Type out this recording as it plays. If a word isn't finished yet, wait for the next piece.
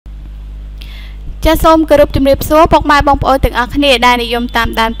ចាសូមគោរពជំរាបសួរពុកម៉ែបងប្អូនទាំងអស់គ្នាដែលនិយមតាម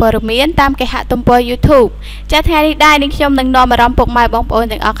ដានព័ត៌មានតាមគេហទំព័រ YouTube ចាថ្ងៃនេះដែរនឹងខ្ញុំនឹងនាំអារម្មណ៍ពុកម៉ែបងប្អូន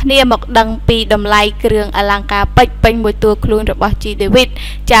ទាំងអស់គ្នាមកដឹងពីតម្លៃគ្រឿងអលង្ការពេជ្រពេញមួយតួខ្លួនរបស់ជីដេវីត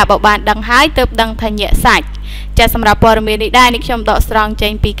ចាបើបានដឹងហើយទើបដឹងថាញាក់សាច់ចាសម្រាប់ព័ត៌មាននេះដែរនឹងខ្ញុំដកស្រង់ចេ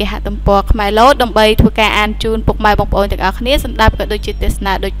ញពីគេហទំព័រខ្មែរឡូតដើម្បីធ្វើការអានជូនពុកម៉ែបងប្អូនទាំងអស់គ្នាសម្រាប់ក៏ដូចជាទេស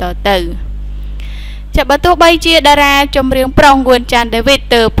នាដូចតទៅចាបើទោះបីជាតារាចម្រៀងប្រុសងួនចាន់ដេវីត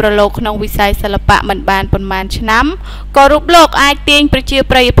ទៅប្រឡូកក្នុងវិស័យសិល្បៈមិនបានប៉ុន្មានឆ្នាំក៏រូបលោកអាចទាញប្រជា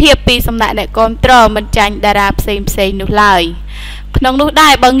ប្រិយភាពពីសំណាក់អ្នកគាំទ្រមិនចាញ់តារាផ្សេងនោះឡើយក្នុងនោះដែ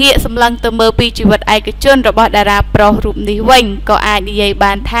របើងាកសម្លឹងទៅមើលពីជីវិតឯកជនរបស់តារាប្រុសរូបនេះវិញក៏អាចនិយាយ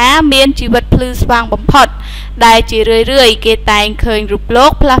បានថាមានជីវិតភ្លឺស្វាងបំផុតដែលជារឿយគេតែងឃើញរូបលោ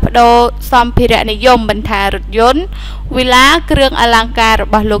កផ្លាស់ប្ដូរសម្ភារៈនិយមមិនថារថយន្តវិឡាគ្រឿងអលង្ការរ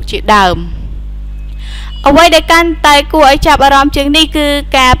បស់លោកជាដើមអ្វីដែលកាន់តែគួរឲ្យចាប់អារម្មណ៍ជាងនេះគឺ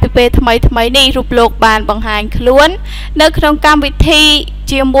ការពីពេលថ្មីនេះរូបលោកបានបង្ហាញខ្លួននៅក្នុងកម្មវិធី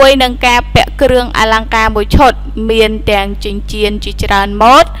ជាមួយនឹងការពាក់គ្រឿងអលង្ការមួយឈុតមានទាំងចិញ្ចៀនជាច្រើន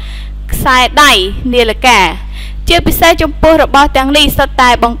ម៉ូដខ្សែដៃនាឡិកាជាពិសេសចំពោះរបស់ទាំងនេះសុទ្ធតែ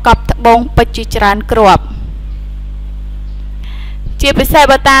បង្កប់ត្បូងពេជ្រជាច្រើនគ្រាប់ជាពិសេស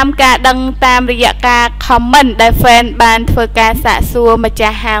បើតាមការដឹងតាមរយៈការ comment ដែល fan បានធ្វើការសាកសួរម្ចា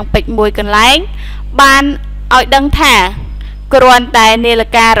ស់ហាងពេជ្រមួយកន្លែងបានឲ្យដឹងថាគ្រាន់តែនាឡិ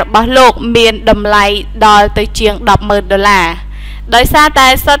ការបស់លោកមានតម្លៃដល់ទៅជាង$10,000ដោយសារតែ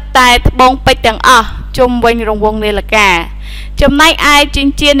សុទ្ធតែត្បូងពេជ្រទាំងអស់ជុំវិញរង្វង់នាឡិកាចំណែកឯចិ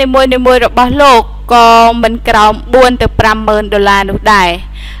ញ្ចៀននីមួយរបស់លោកក៏មិនក្រោម$4,000ទៅ$50,000នោះដែរ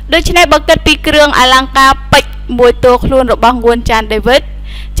ដូច្នេះបើគិតពីគ្រឿងអលង្ការពេជ្រមួយតួខ្លួនរបស់ងួនចាន់ដេវីត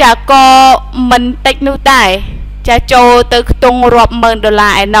ចាក៏មិនតិចនោះដែរចាចូលទៅខ្ទង់រាប់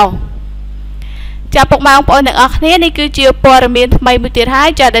$10,000ឯណោះចាពុកម៉ែបងប្អូនទាំងអស់គ្នានេះគឺជាព័ត៌មានថ្មីមួយទៀតហើយ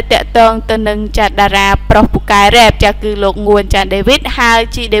ចាដែលតាក់ទងទៅនឹងចាតារាប្រុសពូកែរ៉េបចាគឺលោកងួនចាន់ដេវីតហើយ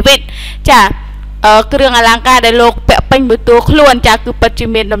ជីដេវីតចាគ្រឿងអលង្ការដែលលោកពាក់ពេញមួយតួខ្លួនចាគឺពិតជា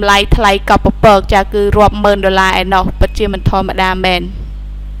មានតម្លៃថ្លៃកប់ពពកចាគឺរាប់$10,000ឯណោះពិតជាមិនធម្មតាមែន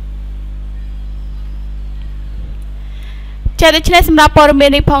ចាដូច្នេះសម្រាប់ព័ត៌មា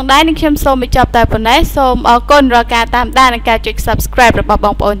ននេះផងដែរនឹងខ្ញុំសូមបញ្ចប់តែប៉ុណ្ណេះសូមអរគុណរាល់ការតាមដាននិងការចុច Subscribe របស់ប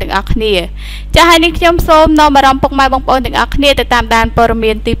ងប្អូនទាំងអស់គ្នាចាហើយនេះខ្ញុំសូមនាំអារម្មណ៍ពុកម៉ែបងប្អូនទាំងអស់គ្នាទៅតាមដានព័ត៌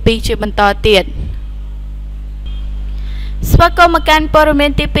មានទី2ជាបន្តទៀតស្វាគមន៍មកកាន់ព័ត៌មា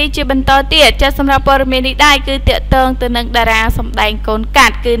នទី2ជាបន្តទៀតចាសម្រាប់ព័ត៌មាននេះដែរគឺតាក់ទងទៅនឹងតារាសម្ដែងកូនកា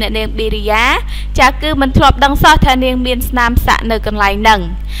ត់គឺអ្នកនាងប៊ីរីយ៉ាចាគឺមិនធ្លាប់ដឹងសោះថានាងមានស្នាមសាក់នៅកន្លែងហ្នឹង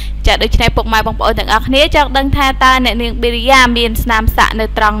ចាដូច្នេះពុកម៉ែបងប្អូនទាំងអស់គ្នាចង់ដឹងថាតើអ្នកនាងប៊ីរីយ៉ាមានស្នាមសាក់នៅ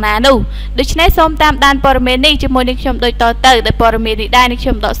ត្រង់ណានោះដូច្នេះសូមតាមដានព័ត៌មាននេះជាមួយនឹងខ្ញុំដូចតទៅដោយព័ត៌មាននេះដែរនឹងខ្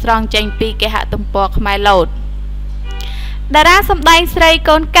ញុំដកស្រង់ចេញពីគេហទំព័រខ្មែរឡូតតារាសម្ដែងស្រី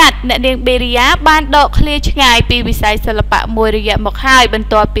កូនកាត់អ្នកនាងប៊ីរីយ៉ាបានដកឃ្លាឆ្ងាយពីវិស័យសិល្បៈមួយរយៈមកហើយបន្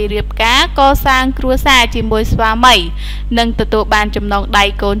ទាប់ពីរៀបការកសាងគ្រួសារជាមួយស្វាមីនិងទទួលបានចំណងដៃ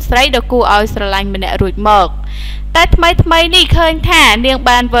កូនស្រីដ៏គួរឲ្យស្រឡាញ់ម្នាក់រួចមកតែថ្មីនេះឃើញថានាង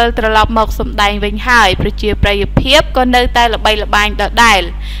បានវិលត្រឡប់មកសម្ដែងវិញហើយប្រជាប្រិយភាពក៏នៅតែល្បីល្បាញដដែល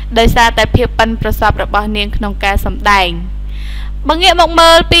ដោយសារតែភាពប៉ិនប្រសប់របស់នាងក្នុងការសម្ដែងបើងាកមក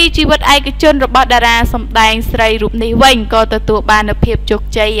មើលពីជីវិតឯកជនរបស់តារាសម្ដែងស្រីរូបនេះវិញក៏ទទួលបាននូវភាពជោគ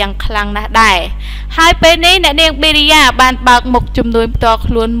ជ័យយ៉ាងខ្លាំងណាស់ដែរហើយពេលនេះអ្នកនាងប៊ីរីយ៉ាបានបើកមុខជំនួញផ្ទាល់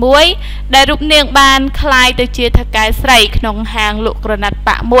ខ្លួនមួយដែលរូបនាងបានคล้ายទៅជាថៅកែស្រីក្នុងហាងលក់ក្រណាត់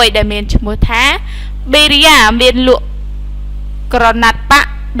ប៉ាក់មួយដែលមានឈ្មោះថាប៊ីរីយ៉ាមានលក់ក្រណាត់ប៉ាក់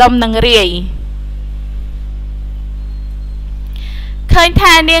ដុំនឹងរាយឃើញ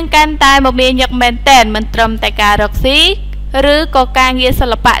ថានាងកាន់តែមមាញឹកមែនតែនមិនត្រឹមតែការរកស៊ីឬក៏ការងារសិ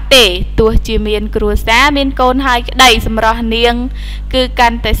ល្បៈទេទោះជាមានគ្រួសារមានកូនហើយក្តីសម្រស់នាងគឺកា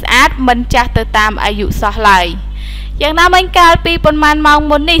ន់តែស្អាតមិនចាស់ទៅតាមអាយុសោះឡើយយ៉ាងណាមិញកាលពីប៉ុន្មានម៉ោង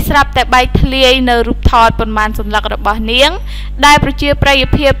មុននេះស្រាប់តែបែកធ្លាយនៅរូបថតប៉ុន្មានសន្លឹករបស់នាងដែលប្រជាប្រិយ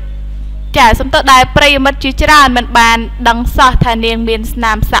ភាពចាសំទោសដែលប្រិយមិត្តជាច្រើនមិនបានដឹងសោះថានាងមានស្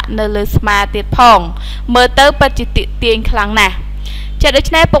នាមសាក់នៅលើស្មាទៀតផងមើលទៅពិតជាទាក់ទាញខ្លាំងណាស់ចាដូ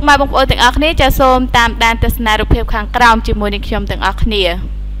ច្នេះពុកម៉ែបងប្អូនទាំងអស់គ្នាចាសូមតាមដានទស្សនារូបភាពខាងក្រោមជាមួយនឹងខ្ញុំទាំងអស់គ្នា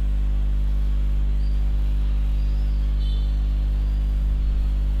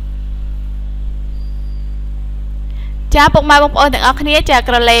ចាពុកម៉ែបងប្អូនទាំងអស់គ្នាចា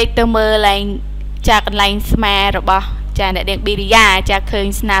ក្រឡេកទៅមើលឡើងចាកន្លែងស្មារបស់ចាអ្នកនាងប៊ីរីយ៉ាចាឃើញ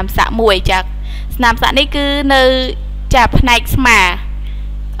ស្នាមសាក់មួយចាស្នាមសាក់នេះគឺនៅចាផ្នែកស្មា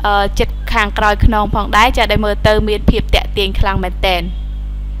ចិត្តខាងក្រោយខ្នងផងដែរចាដែលមើលទៅមានភាពតាក់ទាញខ្លាំងមែនតែន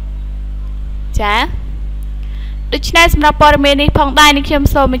ចា ដូច្នេះសម្រាប់ព័ត៌មាននេះផងដែរនេះខ្ញុំ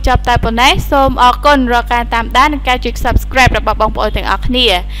សូមបញ្ចប់តែប៉ុណ្ណេះសូមអរគុណរាល់ការតាមដាននិងការចុច Subscribe របស់បងប្អូនទាំងអស់គ្នា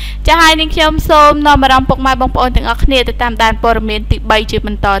ចា៎ហើយនេះខ្ញុំសូមនាំអារម្មណ៍ពុកម៉ែបងប្អូនទាំងអស់គ្នាទៅតាមដានព័ត៌មានទី3ជាប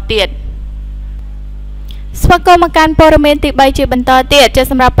ន្តទៀតស្វាគមន៍មកកាន់ព័ត៌មានទី3ជាបន្តទៀតចា៎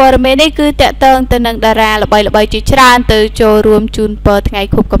សម្រាប់ព័ត៌មាននេះគឺតាក់ទងទៅនឹងតារាល្បីៗជាច្រើនទៅចូលរួមជូនពរថ្ងៃ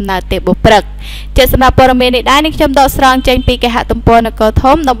ខួបកំណើតទេពបុព្រឹកចា៎សម្រាប់ព័ត៌មាននេះដែរនេះខ្ញុំដកស្រង់ចេញពីគេហទំព័រនគរ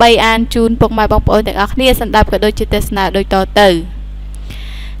ធំដើម្បីអានជូនពុកម៉ែបងប្អូនទាំងអស់គ្នាសម្រាប់ក៏ដូចជាទស្សនាដូចតទៅ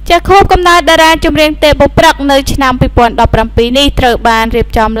ចាខួបកំណើតតារាចម្រៀងទេពបុព្រឹកនៅឆ្នាំ2017នេះត្រូវបានរៀប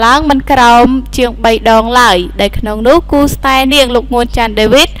ចំឡើងមិនក្រោមជាង3ដងឡើយដែលក្នុងនោះគូស្នេហ៍នាងលោកងួនច័ន្ទ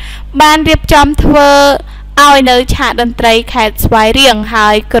devith បានរៀបចំធ្វើឲ្យនៅឆាកតន្ត្រីខេត្តស្វាយរៀងហើ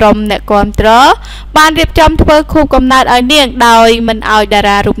យក្រុមអ្នកគាំទ្របានរៀបចំធ្វើខួបកំណើតឲ្យនាងដោយមិនឲ្យតា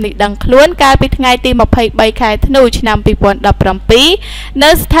រារូបនេះដឹងខ្លួនកាលពីថ្ងៃទី23ខែធ្នូឆ្នាំ2017នៅ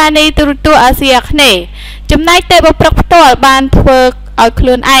ស្ថានីយទូរទស្សន៍អាស៊ីអាគ្នេយ៍ចំណែកទេពបុព្រឹកផ្ទាល់បានធ្វើឲ្យខ្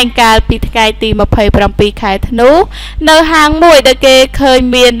លួនឯងកាលពីថ្ងៃទី27ខែធ្នូនៅហាងមួយដែលគេឃើញ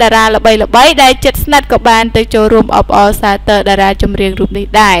មានតារាល្បីៗដែលជិតស្និទ្ធក៏បានទៅចូលរួមអបអរសាទរតារាចម្រៀងរូបនេះ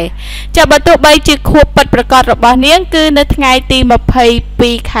ដែរចាបើទោះបីជាខួបពិតប្រាកដរបស់នាងគឺនៅថ្ងៃទី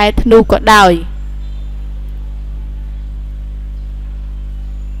22ខែធ្នូក៏ដោយ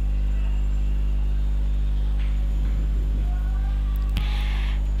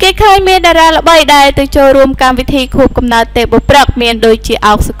គេឃើញមានតារាល្បីដែលទៅចូលរួមកម្មវិធីខួបកំណើតទេពបុព្រឹកមានដូចជា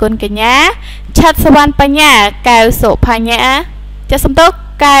អោកសុគន្ធកញ្ញាឆាត់សវណ្ណបញ្ញាកែវសុផាញ្ញាចាសំទោស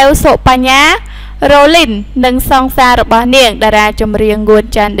កែវសុបញ្ញារ៉ូលីននិងសង្សាររបស់នាងតារាចម្រៀងងួន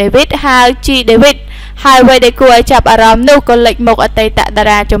ច័ន្ទ devith ហៅជី devith ហើយអ្វីដែលគួរឲ្យចាប់អារម្មណ៍នោះក៏លេចមុខអតីតតា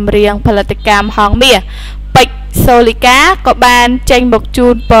រាចម្រៀងផលិតកម្មហងមាសពេជ្រសូលីកាក៏បានចេញមកជូ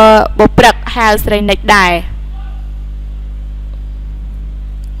នពរបុព្រឹកហៅស្រីនិចដែរ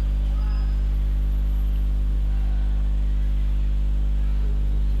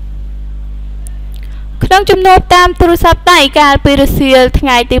ក្នុងជំនួបតាមទូរស័ព្ទដៃកាលពីរសៀលថ្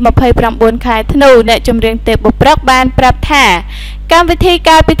ងៃទី29ខែធ្នូអ្នកចម្រៀងទេពបុព្រឹកបានប្រាប់ថាកម្មវិធី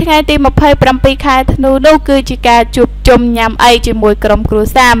កាលពីថ្ងៃទី27ខែធ្នូនោះគឺជាការជួបជុំញ៉ាំអីជាមួយក្រុមគ្រួ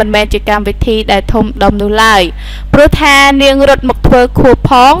សារមិនមែនជាកម្មវិធីដែលធំដុំនោះឡើយព្រោះថានាងរត់មកធ្វើខួប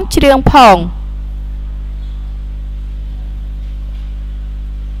ផងច្រៀងផង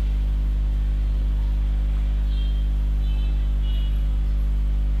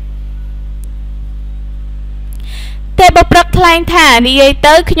ទេពបុព្រឹកថ្លែងថានិយាយ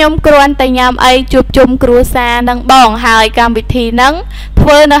ទៅខ្ញុំគ្រាន់តែញ៉ាំអីជួបជុំគ្រួសារនឹងបងហើយកម្មវិធីហ្នឹងធ្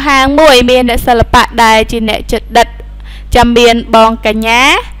វើនៅហាងមួយមានអ្នកសិល្បៈដែលជាអ្នកចិត្តដិតចាំមានបងកញ្ញា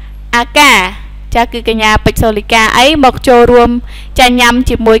អាកាចាគឺកញ្ញាពេជ្រសូលីកាអីមកចូលរួមចាញ៉ាំ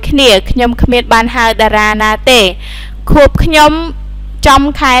ជាមួយគ្នាខ្ញុំគ្មានបានហៅតារាណាទេខួបខ្ញុំចំ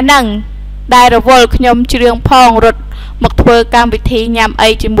ខែហ្នឹងដែលរវល់ខ្ញុំច្រៀងផងរត់មកធ្វើកម្មវិធីញ៉ាំអី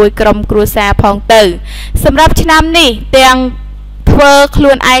ជាមួយក្រុមគ្រួសារផងទៅសម្រាប់ឆ្នាំនេះទាំងធ្វើខ្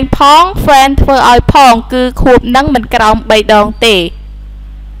លួនឯងផង fan ធ្វើឲ្យផងគឺខួបនឹងមិនក្រោម3ដងទេ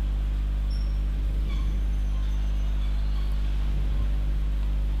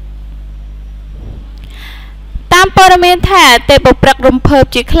តាមព័ត៌មានថាទេពបុព្រឹករំភើប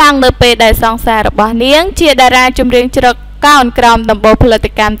ជាខ្លាំងនៅពេលដែលសង្សាររបស់នាងជាតារាចម្រៀងជ្រឹកកោនក្រោមដំបូលផលិត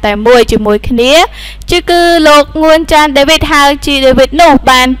កម្មតែមួយជាមួយគ្នាគឺលោកងួនច័ន្ទ devith ហៅជី devith នោះ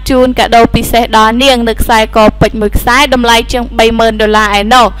បានជូនកាដូពិសេសដល់នាងនៅខ្សែកពេជ្រមួយខ្សែតម្លៃជាង$30,000ឯ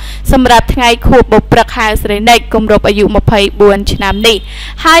ណោះសម្រាប់ថ្ងៃខួបបុព្រឹកហៅស្រីនិចគម្រប់អាយុ24ឆ្នាំនេះ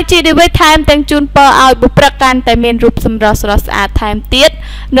ហើយជី devith ថែមទាំងជូនពរឲ្យបុព្រឹកកាន់តែមានរូបសម្រស់ស្រស់ស្អាតថែមទៀត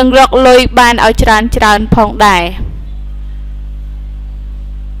និងរកលុយបានឲ្យច្រើនផងដែរ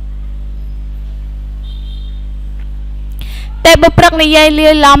ទេពបុព្រឹកនិយាយលា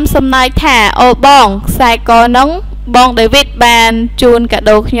យឡំសំណើចថាអូបងខ្សែកនោះបង devith បានជូនកា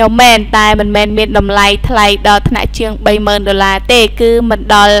ដូខ្ញុំមែនតែមិនមែនមានតម្លៃថ្លៃដល់ថ្នាក់ជាង$30,000ទេគឺមិន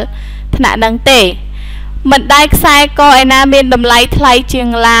ដល់ថ្នាក់ហ្នឹងទេមិនដែលខ្សែកឯណាមានតម្លៃថ្លៃជាង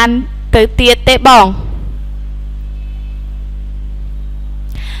ឡានទៅទៀតទេបង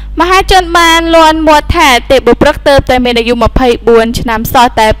មហាជនបានលន់មាត់ថាទេពបុព្រឹកទើបតែមានអាយុ24ឆ្នាំសោះ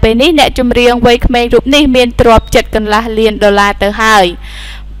តែពេលនេះអ្នកចម្រៀងវ័យក្មេងរូបនេះមានទ្រព្យចិត្តកន្លះលានដុល្លារទៅហើយ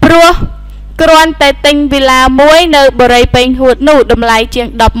ព្រោះគ្រាន់តែទិញវីឡាមួយនៅបូរីពេញហួតនោះតម្លៃជាង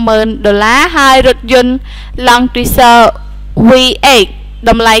$10,000ហើយរថយន្ត Land Cruiser V8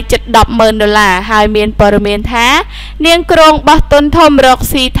 តម្លៃជិត$10,000ហើយមានព័ត៌មានថានាងក្រុងបោះទុនធំរក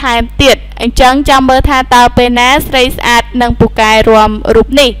ស៊ីថែមទៀតអញ្ចឹងចាំមើលថាតើពេលណាស្រីស្អាតនិងពូកែរាំរូប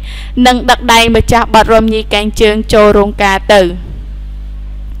នេះនឹងដឹកដៃម្ចាស់បាត់រំញីកែងជើងចូលរោងការទៅ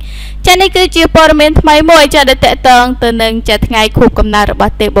ចានេះគឺជាព័ត៌មានថ្មីមួយចាដែលតកតងទៅនឹងចាថ្ងៃខួបកំណើតរប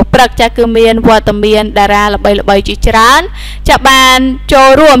ស់ទេពបុព្រឹកចាគឺមានវត្តមានតារាល្បីៗជាច្រើនចាបានចូល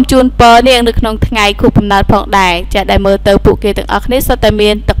រួមជូនពរនាងនៅក្នុងថ្ងៃខួបកំណើតផងដែរចាដែលមើលទៅពួកគេទាំងអស់គ្នាសុទ្ធតែមា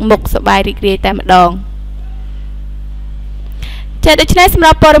នទឹកមុខសប្បាយរីករាយតែម្ដងចាដូច្នេះសម្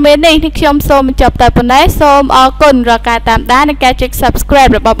រាប់ព័ត៌មាននេះខ្ញុំសូមបញ្ចប់តែប៉ុណ្ណេះសូមអរគុណរាល់ការតាមដាននិងការចុច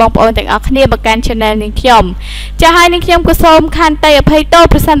Subscribe របស់បងប្អូនទាំងអស់គ្នាមកកាន់ Channel នាងខ្ញុំចាហើយនាងខ្ញុំក៏សូមខន្តីអភ័យទោស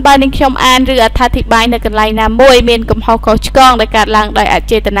ប្រសិនបើនាងខ្ញុំអានឬអត្ថាធិប្បាយនៅកន្លែងណាមួយមានកំហុសខុសឆ្គងដែលកើតឡើងដោយអ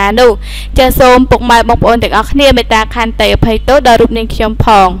ចេតនានោះចាសូមពុកម៉ែបងប្អូនទាំងអស់គ្នាមេត្តាខន្តីអភ័យទោសដល់រូបនាងខ្ញុំផ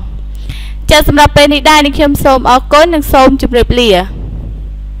ងចាសម្រាប់ពេលនេះដែរនាងខ្ញុំសូមអរគុណនិងសូមជម្រាបលា